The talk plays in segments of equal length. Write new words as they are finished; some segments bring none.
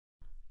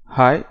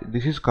Hi,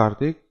 this is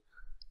Karthik.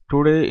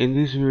 Today in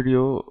this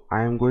video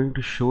I am going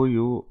to show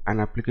you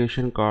an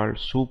application called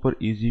Super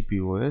Easy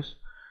POS,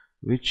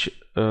 which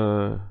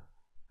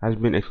has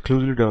been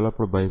exclusively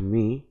developed by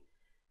me,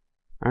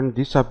 and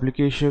this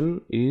application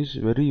is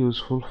very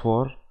useful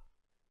for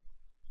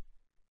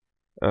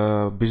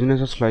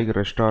businesses like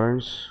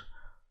restaurants,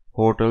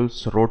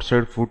 hotels,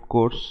 roadside food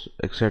courts,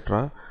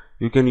 etc.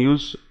 You can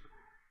use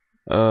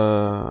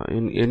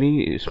in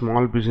any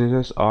small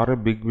businesses or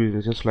big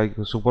businesses like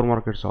the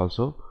supermarkets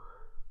also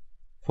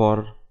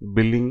for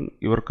billing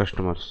your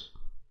customers.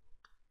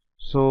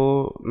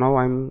 So now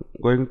I'm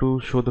going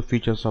to show the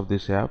features of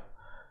this app.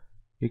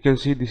 You can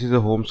see this is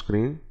a home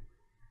screen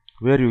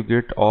where you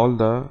get all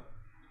the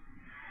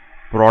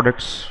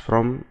products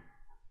from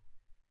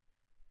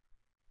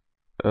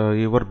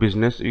your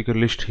business. You can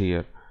list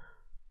here.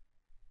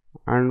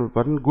 And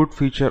one good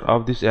feature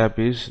of this app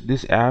is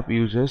this app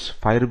uses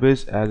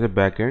Firebase as a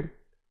backend,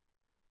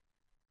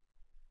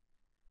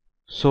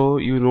 so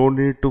you no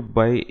need to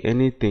buy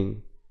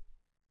anything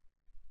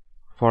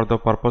for the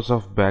purpose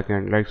of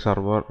backend like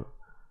server,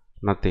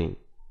 nothing.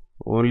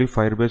 Only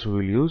Firebase we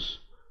will use,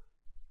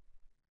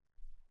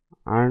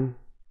 and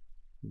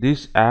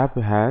this app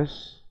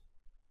has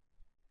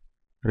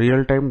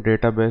real-time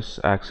database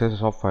access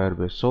of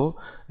Firebase. So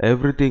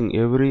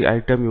every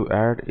item you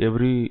add,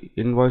 every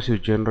invoice you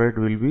generate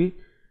will be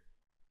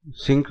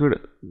synced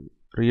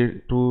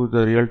to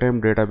the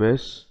real-time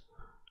database,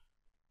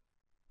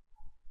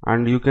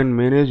 and you can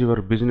manage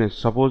your business.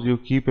 Suppose you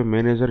keep a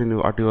manager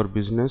at your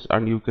business,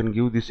 and you can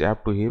give this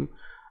app to him,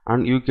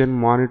 and you can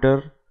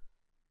monitor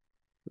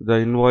the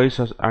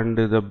invoices and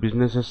the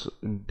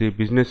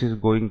business is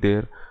going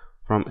there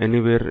from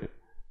anywhere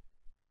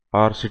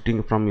or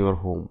sitting from your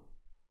home.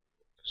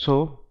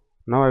 So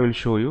now I will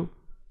show you.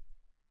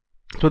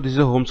 So this is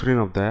the home screen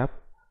of the app.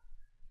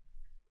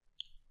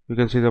 You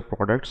can see the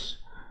products.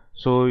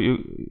 So you,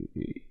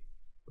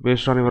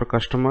 based on your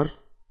customer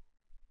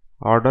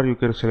order, you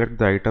can select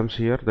the items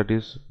here. That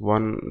is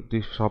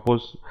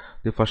suppose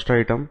the first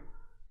item,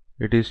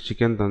 it is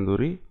chicken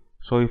tandoori.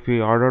 So if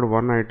you ordered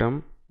one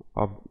item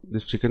of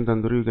this chicken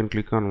tandoori, you can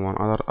click on one.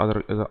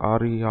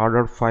 Or you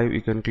ordered 5,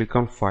 you can click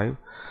on 5.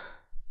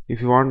 If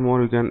you want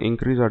more, you can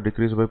increase or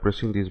decrease by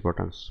pressing these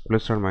buttons,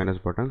 plus and minus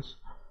buttons.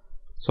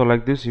 So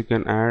like this you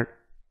can add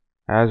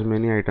as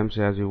many items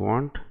as you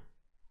want.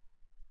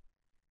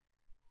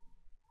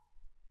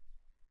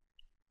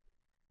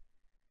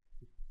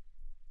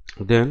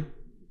 Then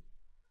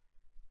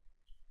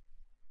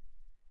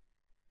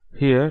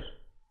here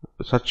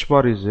search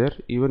bar is there,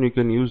 even you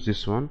can use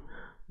this one.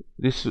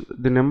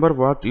 The number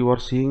what you are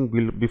seeing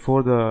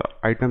before the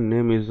item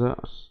name is the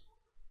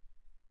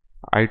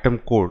item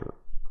code,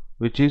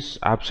 which is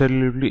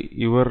absolutely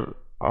your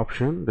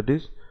option. That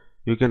is,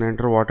 you can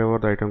enter whatever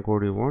the item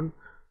code you want.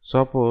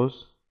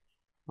 Suppose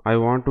I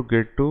want to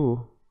get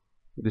to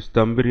this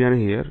dum biryani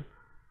here.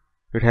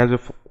 It has a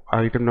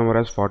item number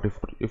as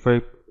 44. If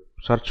I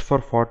search for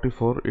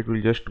 44, it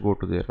will just go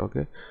to there.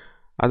 Okay.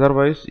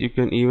 Otherwise, you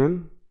can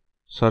even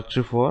search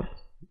for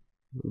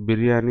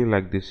biryani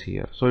like this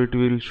here. So it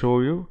will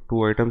show you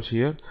 2 items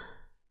here.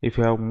 If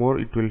you have more,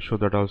 it will show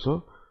that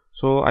also.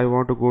 So I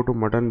want to go to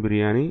mutton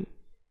biryani.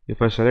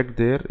 If I select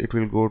there, it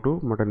will go to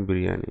mutton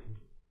biryani.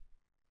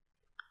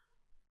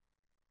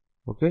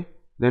 Okay.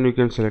 Then you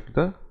can select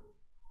the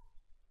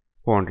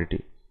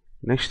quantity.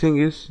 Next thing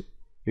is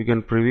you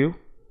can preview.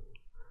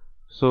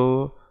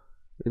 So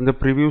in the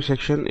preview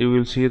section you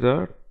will see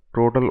the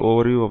total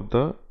overview of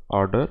the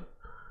order.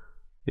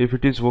 If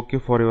it is okay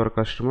for your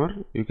customer,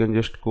 you can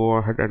just go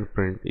ahead and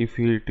print. If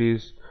it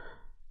is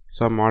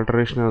some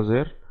alteration is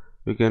there,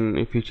 you can,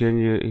 if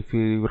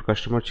your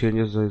customer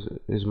changes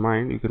his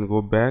mind, you can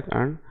go back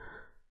and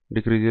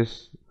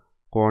decreases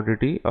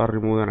quantity or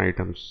remove an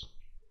items.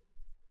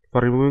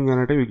 For removing an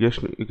item,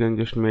 you can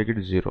just make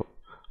it 0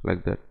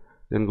 like that.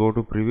 Then go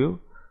to preview.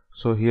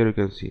 So here you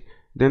can see.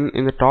 Then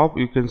in the top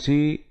you can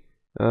see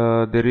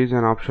there is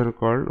an option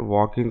called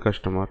walk-in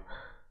customer.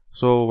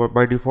 So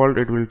by default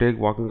it will take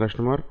walk-in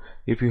customer.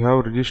 If you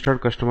have registered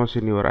customers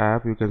in your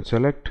app, you can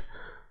select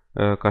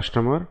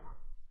customer.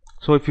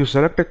 So if you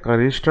select a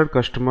registered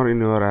customer in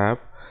your app,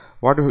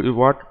 what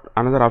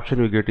another option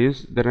you get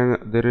is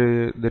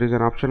there is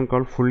an option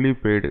called fully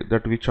paid,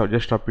 that which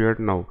just appeared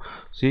now.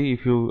 See,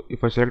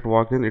 if I select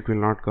walk-in, it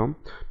will not come,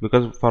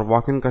 because for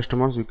walk-in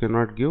customers we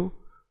cannot give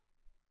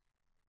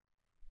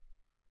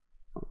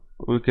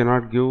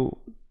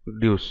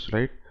dues,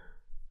 right?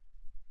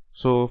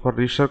 So for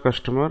registered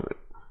customer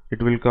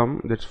it will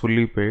come, that's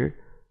fully paid.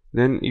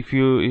 Then if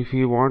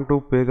you want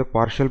to pay the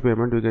partial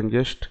payment, you can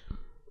just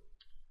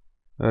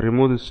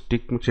remove this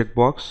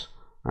checkbox,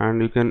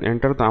 and you can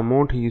enter the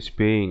amount he is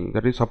paying.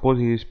 That is, suppose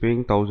he is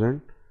paying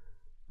 1000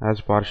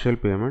 as partial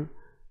payment,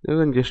 you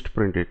can just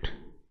print it.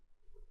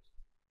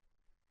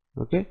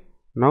 Okay,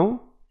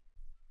 now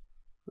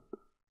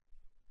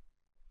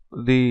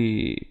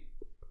the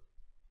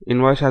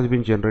invoice has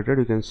been generated.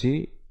 You can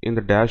see in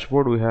the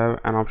dashboard we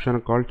have an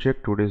option called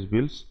check today's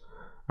bills,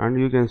 and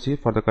you can see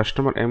for the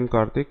customer M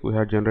Karthik we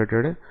have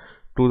generated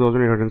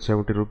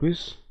 2870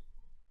 rupees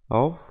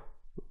of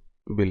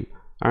bill,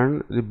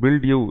 and the bill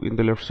due in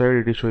the left side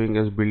it is showing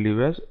as bill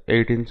due as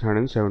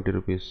 1870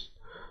 rupees.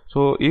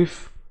 So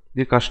if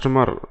the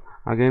customer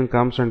again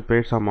comes and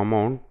paid some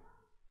amount,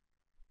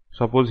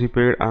 suppose he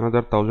paid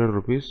another 1000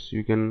 rupees,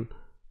 you can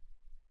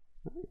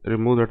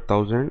remove that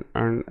 1000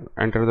 and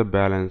enter the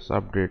balance,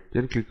 update,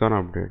 then click on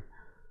update.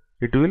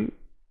 It will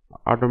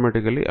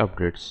automatically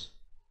updates.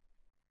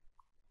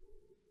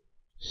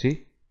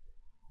 See,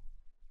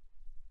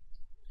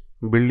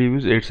 bill due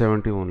is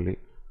 870 only.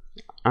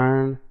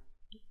 And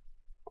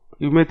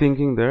you may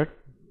thinking that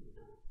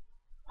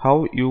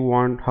how you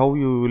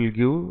will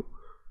give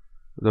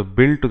the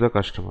bill to the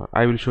customer.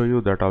 I will show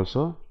you that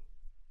also.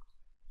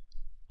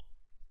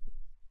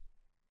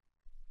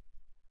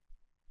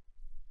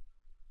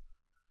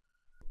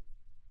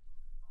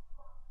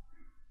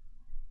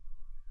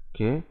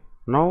 Okay,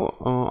 now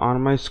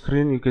on my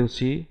screen you can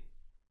see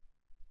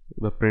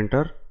the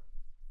printer,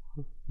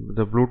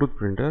 the Bluetooth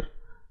printer.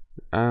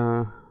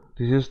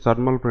 This is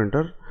thermal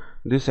printer.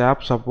 This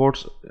app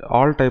supports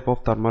all type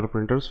of thermal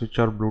printers which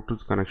are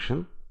Bluetooth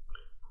connection.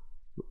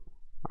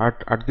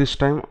 At this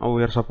time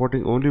we are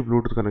supporting only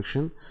Bluetooth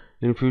connection.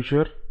 In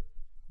future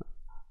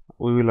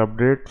we will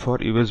update for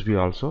USB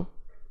also.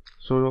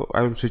 So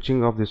I am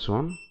switching off this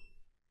one.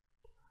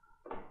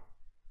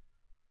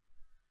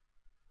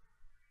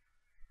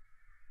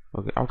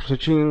 Okay, after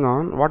switching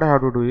on, what I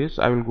have to do is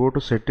I will go to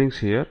settings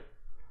here,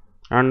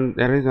 and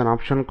there is an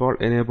option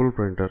called enable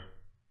printer.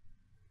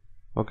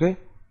 Okay,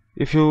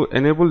 if you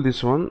enable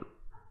this one,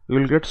 you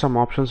will get some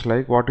options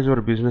like what is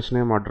your business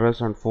name,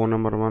 address, and phone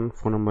number 1,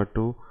 phone number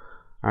 2,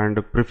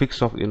 and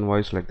prefix of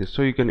invoice, like this.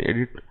 So you can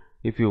edit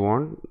if you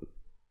want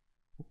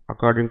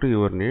according to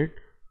your need.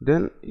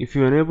 Then if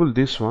you enable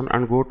this one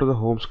and go to the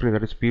home screen,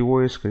 that is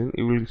POS screen,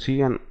 you will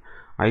see an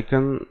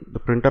icon, the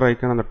printer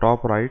icon on the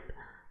top right,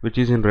 which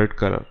is in red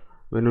color.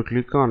 When you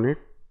click on it,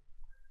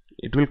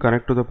 it will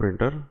connect to the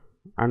printer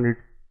and it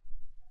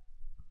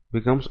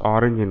becomes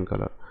orange in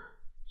color.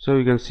 So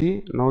you can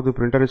see now the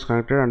printer is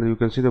connected and you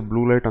can see the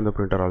blue light on the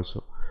printer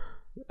also.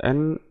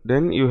 And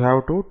then you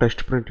have to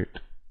test print it.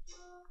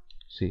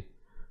 See,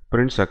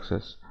 print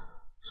success.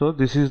 So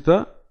this is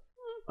the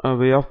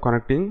way of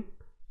connecting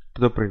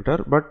to the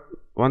printer. But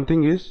one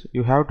thing is,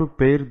 you have to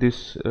pair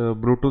this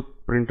Bluetooth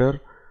printer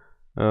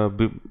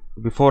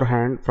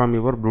beforehand from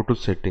your Bluetooth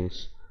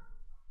settings.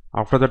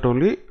 After that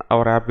only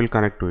our app will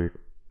connect to it.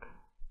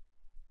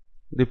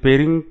 The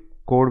pairing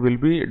code will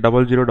be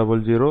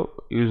 0000,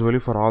 usually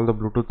for all the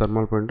Bluetooth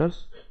thermal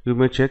printers. You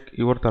may check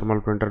your thermal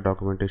printer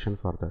documentation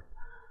for that.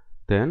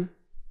 Then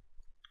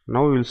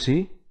now we will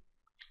see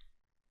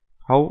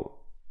how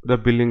the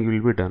billing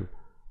will be done.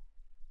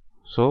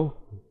 So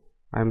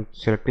I am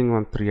selecting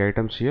on 3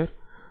 items here,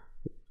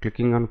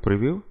 clicking on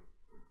preview,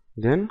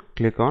 then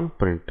click on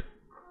print.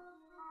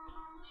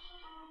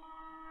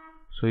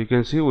 So you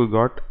can see we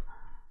got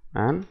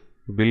an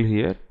bill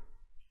here.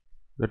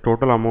 The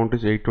total amount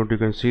is 820. You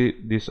can see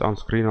this on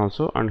screen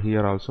also, and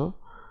here also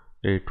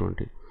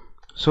 820.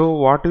 So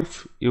what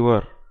if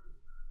your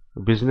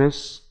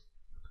business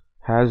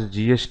has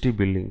GST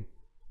billing?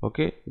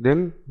 Okay,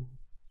 then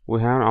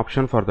we have an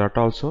option for that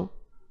also.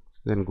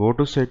 Then go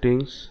to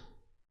settings,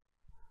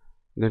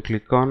 then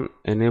click on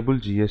enable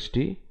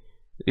GST.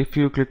 If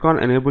you click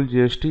on enable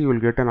GST, you will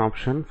get an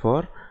option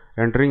for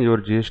entering your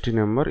GST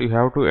number. You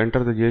have to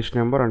enter the GST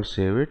number and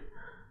save it.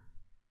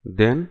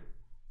 Then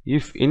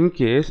if in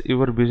case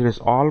your business,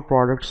 all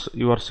products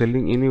you are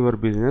selling in your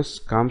business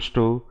comes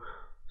to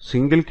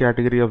single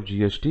category of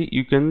GST,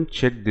 you can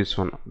check this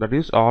one, that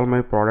is all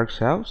my products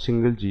have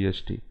single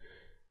GST,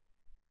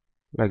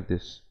 like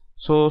this.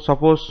 So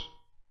suppose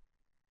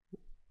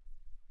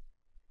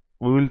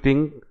we will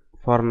think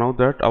for now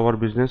that our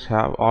business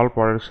have all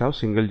products have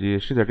single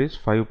GST, that is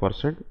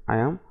 5%. I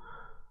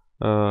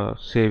am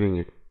saving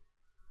it.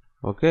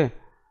 Okay,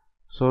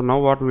 so now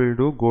what we will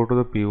do, go to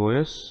the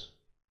POS,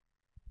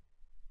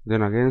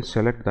 then again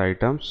select the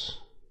items,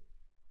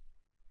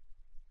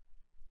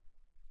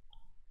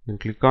 then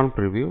click on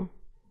preview,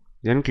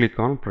 then click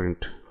on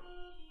print.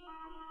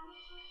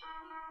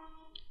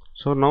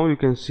 So now you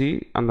can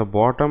see on the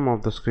bottom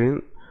of the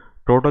screen,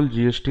 total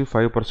GST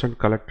 5%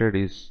 collected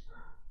is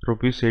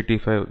rupees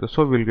 85.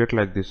 So we'll get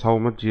like this, how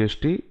much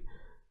GST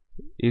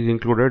is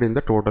included in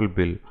the total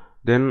bill.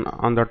 Then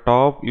on the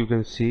top you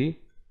can see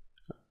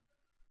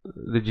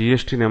the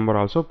GST number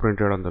also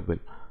printed on the bill.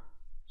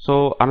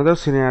 So another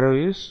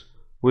scenario is,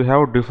 we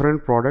have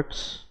different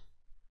products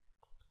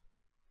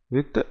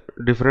with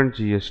different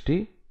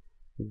GST.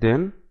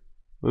 Then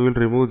we will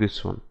remove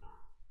this one.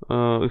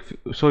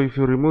 If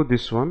you remove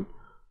this one,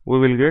 we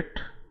will get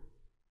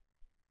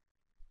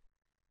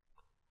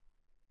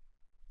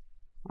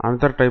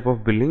another type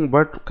of billing.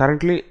 But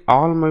currently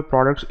all my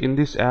products in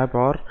this app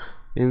are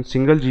in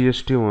single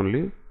GST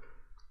only.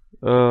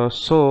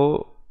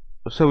 So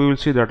we will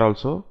see that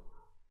also.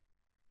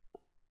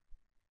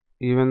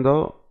 Even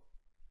though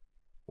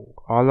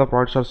all the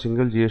products are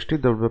single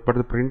GST, but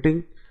the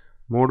printing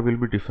mode will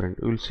be different.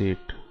 We will see it.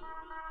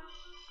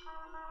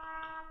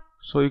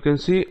 So you can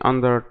see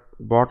on the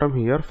bottom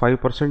here 5%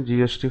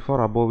 GST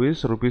for above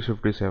is rupees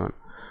 57.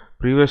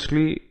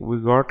 Previously we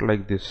got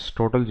like this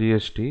total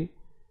GST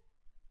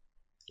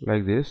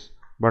like this,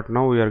 but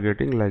now we are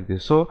getting like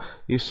this. So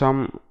if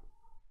some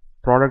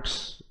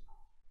products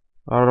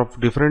are of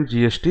different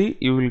GST,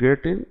 you will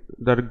get in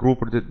that group.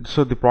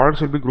 So the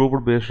products will be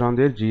grouped based on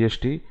their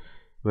GST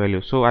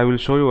value. So I will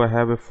show you, I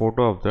have a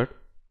photo of that.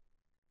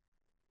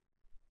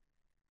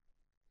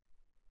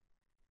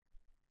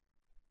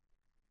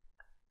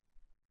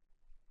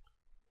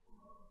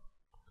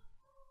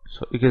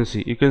 So you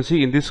can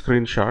see in this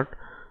screenshot,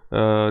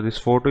 this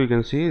photo, you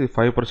can see the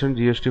 5%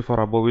 GST for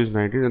above is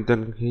 19, and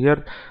then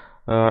here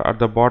at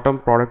the bottom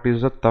product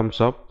is the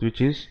thumbs up,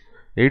 which is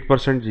 8%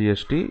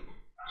 GST.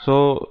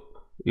 So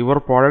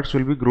your products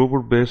will be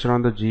grouped based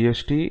on the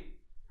GST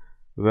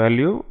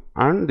value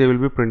and they will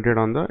be printed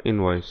on the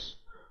invoice.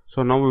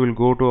 So now we will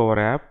go to our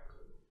app.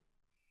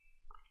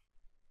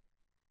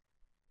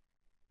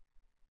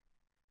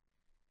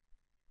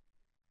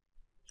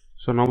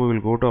 So now we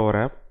will go to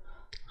our app.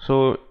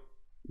 So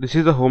this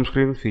is the home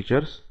screen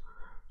features.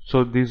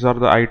 So these are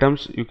the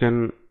items you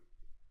can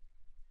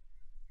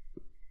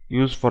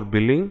use for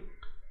billing.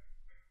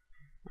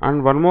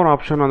 And one more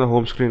option on the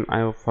home screen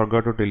I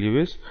forgot to tell you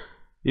is,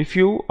 if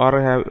you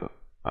are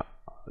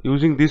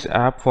using this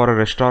app for a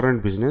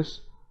restaurant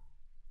business,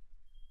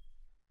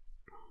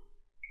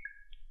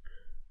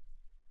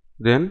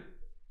 then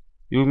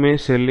you may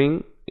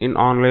selling in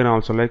online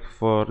also, like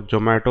for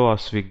Zomato or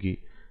Swiggy.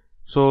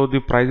 So the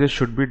prices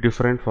should be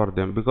different for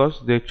them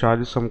because they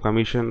charge some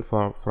commission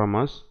from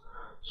us.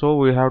 So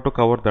we have to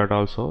cover that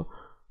also.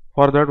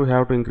 For that we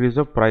have to increase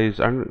the price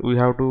and we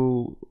have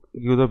to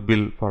give the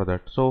bill for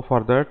that. So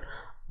for that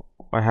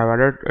I have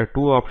added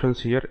two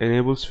options here,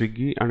 enable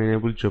Swiggy and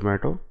enable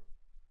Zomato.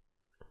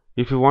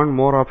 If you want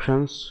more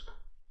options,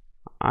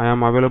 I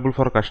am available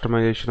for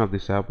customization of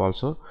this app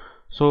also.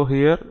 So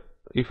here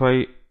if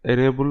I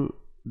enable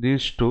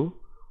these two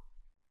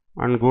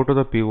and go to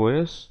the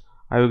POS,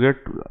 I will get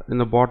in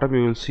the bottom,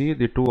 you will see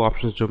the two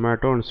options,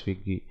 Zomato and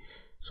Swiggy.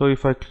 So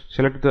if I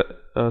select the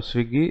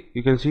Swiggy,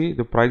 you can see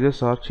the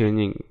prices are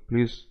changing.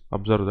 Please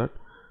observe that.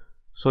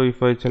 So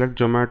if I select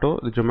Zomato,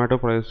 the Zomato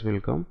price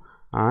will come,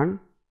 and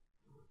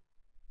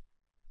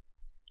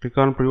click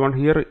on preview.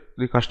 Here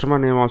the customer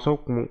name also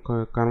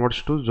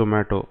converts to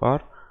Zomato,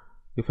 or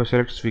if I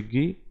select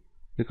Swiggy,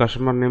 the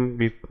customer name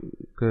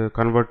will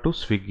convert to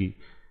Swiggy.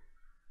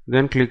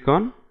 Then click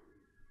on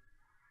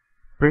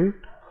print.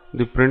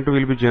 The print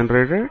will be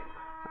generated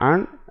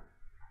and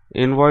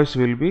invoice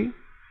will be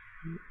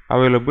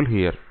available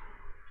here,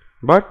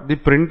 but the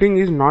printing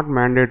is not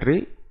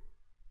mandatory.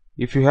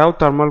 If you have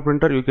thermal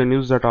printer, you can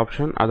use that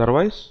option.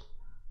 Otherwise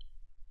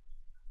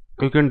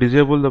you can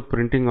disable the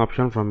printing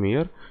option from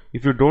here.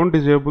 If you don't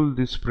disable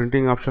this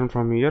printing option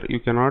from here,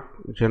 you cannot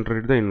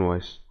generate the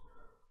invoice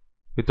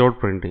without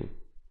printing.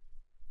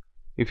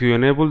 If you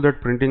enable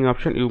that printing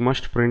option, you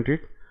must print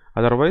it,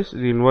 otherwise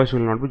the invoice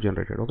will not be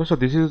generated. Okay, so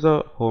this is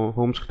the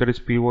home screen, that is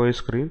POS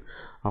screen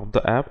of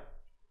the app.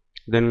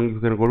 Then you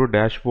can go to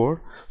dashboard.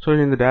 So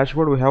in the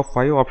dashboard we have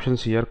 5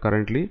 options here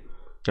currently,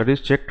 that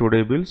is check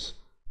today bills.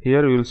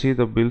 Here you will see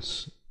the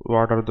bills,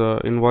 what are the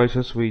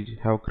invoices we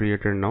have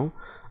created now,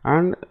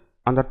 and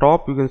on the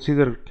top you can see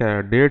the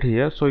date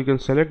here. So you can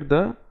select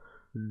the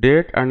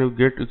date and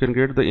you can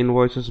get the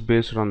invoices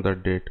based on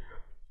that date.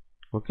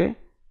 Okay,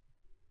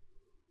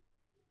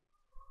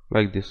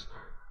 like this.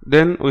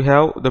 Then we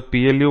have the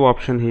PLU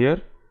option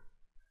here.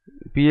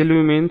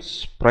 PLU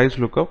means price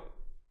lookup.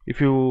 If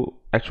you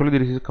actually,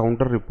 there is a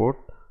counter report,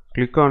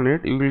 click on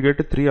it, you will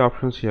get 3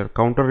 options here: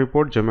 counter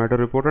report, Zomato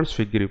report and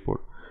Swiggy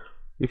report.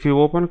 If you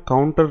open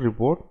counter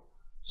report,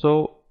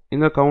 so in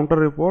the counter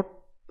report,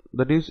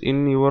 that is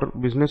in your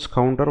business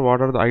counter,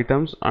 what are the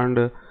items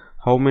and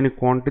how many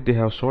quantity they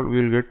have sold,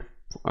 we will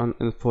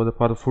get for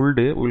the full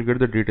day. We will get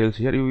the details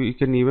here. You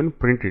can even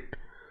print it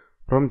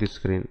from this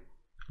screen.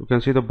 You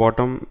can see the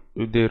bottom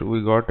there,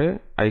 we got a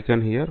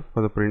icon here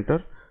for the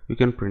printer. You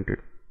can print it.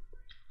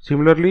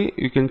 Similarly,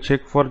 you can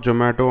check for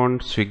Zomato and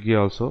Swiggy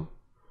also.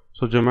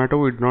 So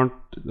Zomato we did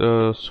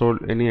not sold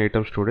any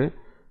items today.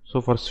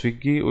 So for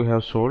Swiggy we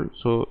have sold,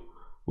 so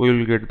we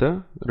will get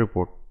the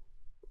report.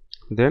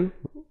 Then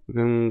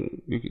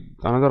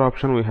another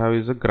option we have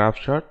is a graph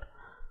chart.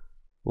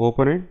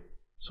 Open it.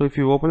 So if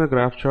you open the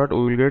graph chart,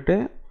 we will get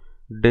a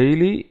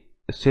daily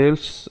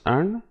sales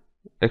and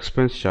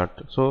expense chart.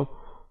 So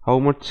how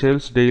much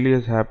sales daily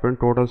has happened,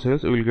 total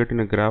sales, we will get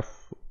in a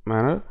graph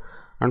manner.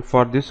 And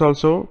for this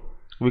also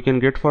we can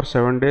get for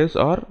 7 days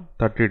or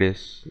 30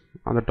 days.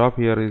 On the top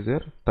here is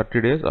there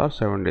 30 days or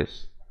 7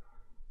 days.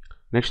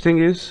 Next thing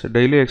is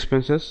daily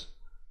expenses.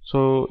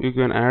 So you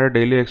can add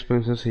daily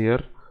expenses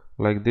here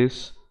like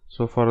this.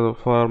 So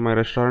for my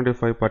restaurant,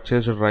 if I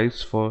purchase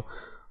rice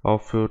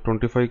of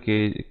 25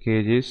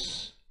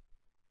 kgs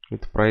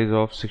with price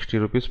of 60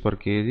 rupees per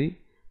kg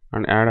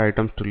and add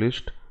items to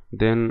list,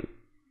 then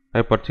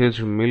I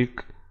purchased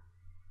milk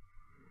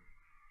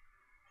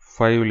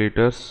 5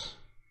 liters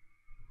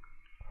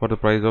for the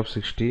price of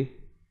 60,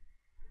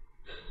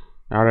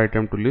 add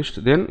item to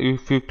list. Then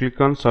if you click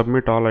on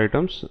submit all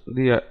items,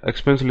 the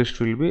expense list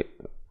will be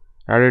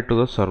added to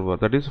the server,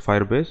 that is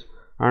Firebase,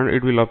 and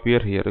it will appear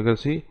here. You can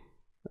see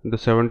the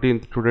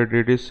 17th, today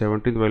date is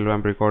 17th while I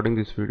am recording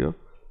this video.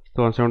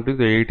 So on 17th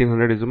the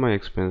 1800 is my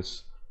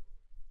expense,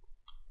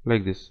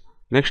 like this.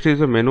 Next is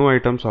the menu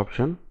items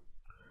option.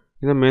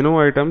 In the menu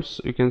items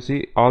you can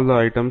see all the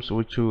items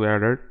which you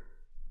added,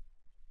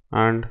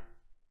 and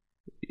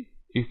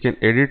you can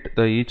edit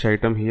the each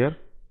item here,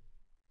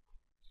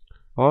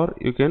 or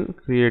you can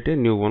create a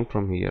new one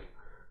from here.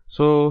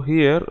 So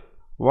here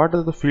what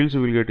are the fields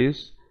you will get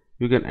is,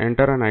 you can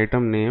enter an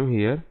item name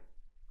here,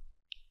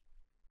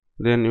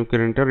 then you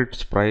can enter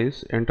its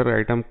price, enter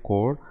item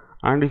code,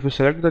 and if you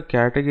select the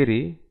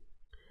category,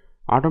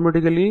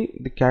 automatically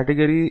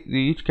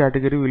each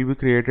category will be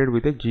created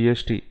with a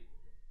GST.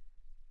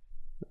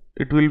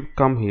 It will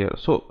come here.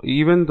 So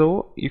even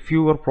though if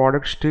your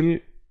product still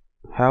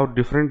have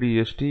different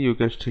GST, you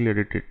can still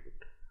edit it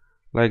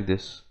like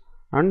this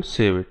and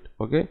save it.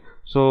 Okay,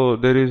 so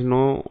there is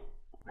no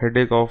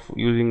headache of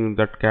using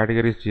that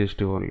category's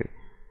GST only.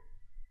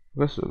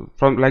 Because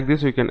from like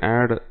this you can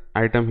add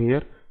item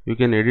here, you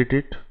can edit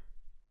it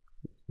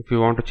if you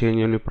want to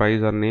change any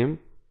price or name.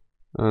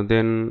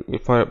 Then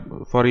if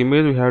for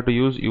image we have to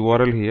use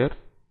URL here.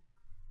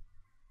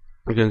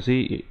 You can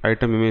see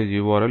item image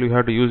URL, you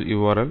have to use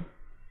URL.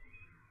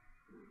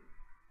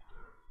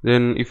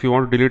 Then if you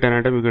want to delete an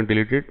item, you can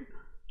delete it,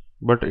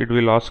 but it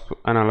will ask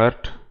an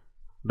alert,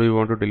 do you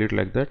want to delete,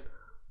 like that.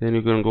 Then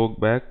you can go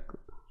back.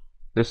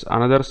 This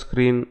another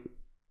screen,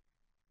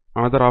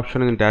 another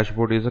option in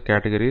dashboard is the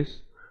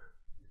categories.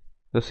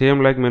 The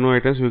same like menu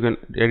items, you can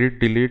edit,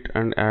 delete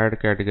and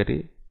add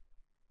category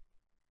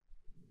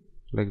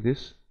like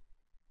this.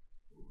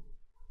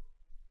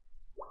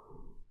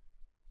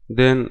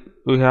 Then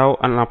we have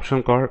an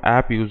option called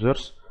app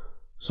users.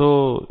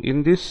 So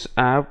in this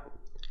app,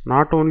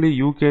 not only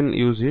you can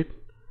use it,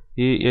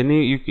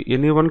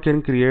 anyone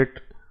can create.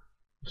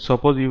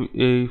 Suppose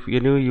if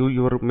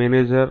your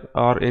manager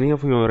or any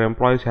of your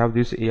employees have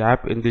this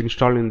app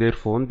installed in their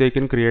phone, they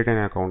can create an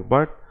account,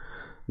 but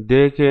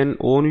they can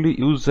only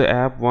use the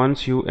app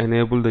once you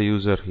enable the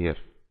user here.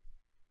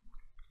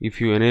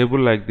 If you enable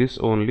like this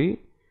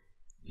only,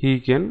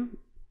 he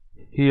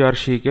or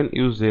she can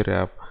use their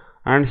app.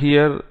 And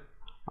here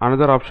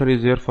another option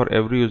is there for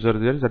every user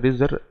there, that is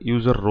their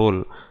user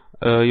role.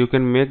 You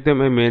can make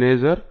them a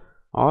manager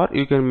or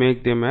you can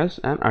make them as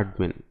an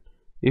admin.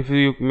 If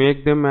you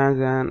make them as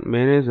a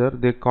manager,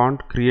 they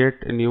can't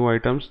create new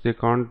items, they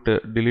can't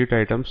delete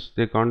items,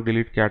 they can't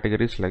delete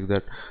categories, like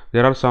that.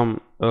 There are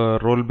some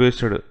role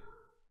based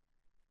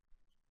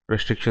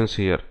restrictions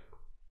here.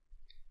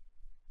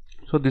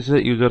 So this is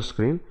a user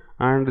screen,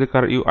 and the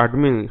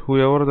admin,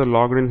 whoever the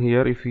logged in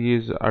here, if he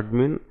is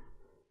admin,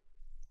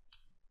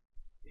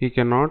 he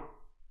cannot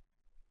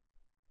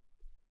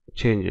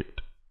change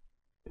it,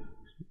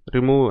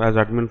 remove as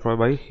admin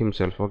by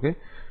himself. Okay,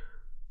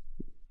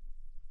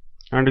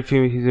 and if he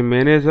is a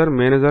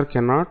manager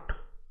cannot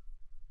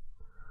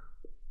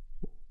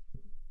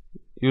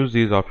use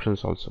these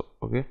options also.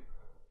 Okay,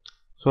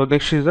 so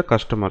next is the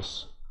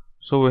customers.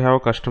 So we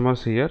have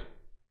customers here,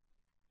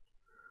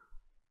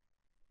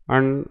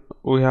 and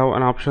we have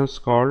an options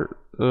called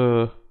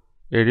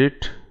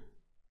edit,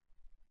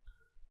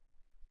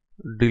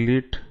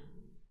 delete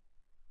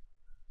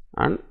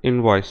and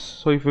invoice.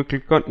 So if we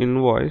click on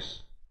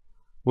invoice,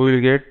 we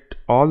will get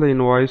all the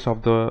invoice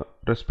of the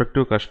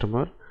respective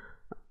customer.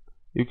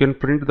 You can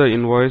print the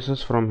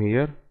invoices from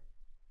here,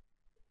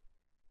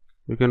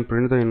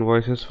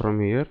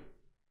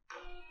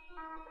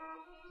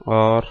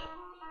 or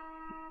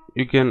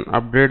you can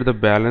update the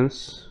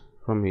balance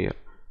from here.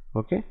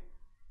 Okay,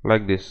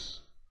 like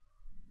this.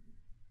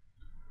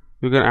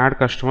 You can add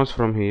customers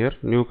from here,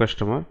 new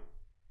customer.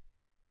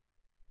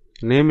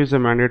 Name is a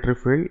mandatory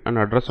field and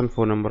address and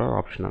phone number are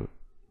optional.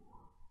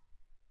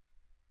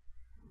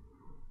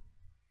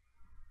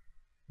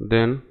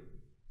 Then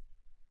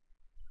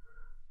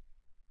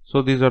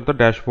so these are the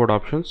dashboard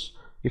options.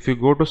 If you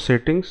go to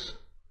settings,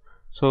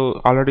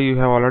 so you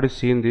have already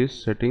seen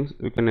these settings.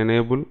 We can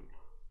enable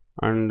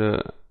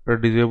and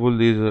disable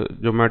these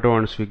Zomato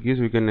and Swiggy's.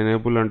 We can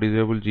enable and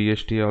disable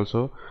GST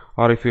also,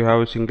 or if you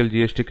have a single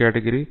GST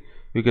category,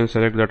 you can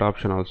select that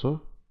option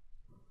also.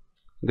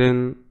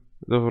 Then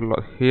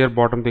the here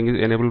bottom thing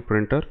is enable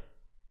printer,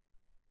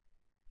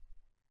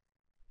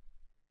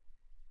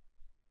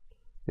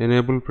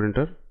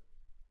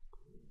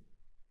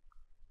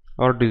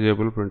 or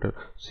disable printer.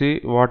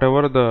 See,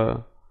 whatever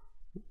the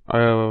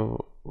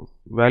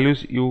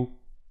values you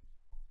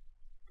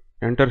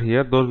enter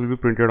here, those will be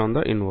printed on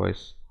the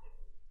invoice.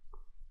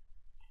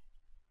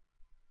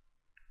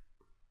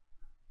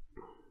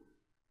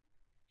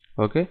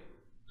 Okay,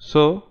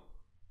 so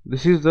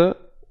this is the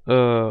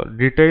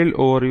detailed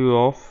overview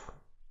of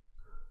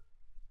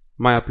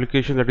my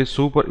application, that is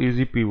Super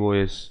Easy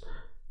POS.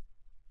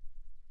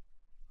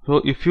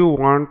 So if you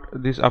want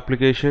this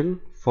application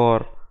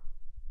for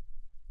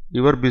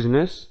your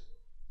business,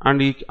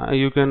 and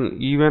you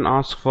can even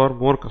ask for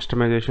more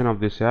customization of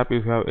this app.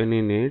 If you have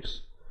any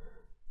needs,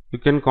 you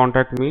can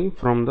contact me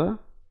from the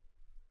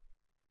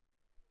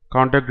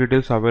contact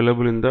details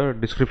available in the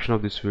description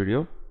of this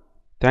video.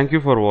 Thank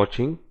you for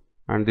watching,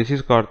 and this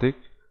is Karthik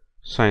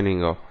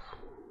signing off.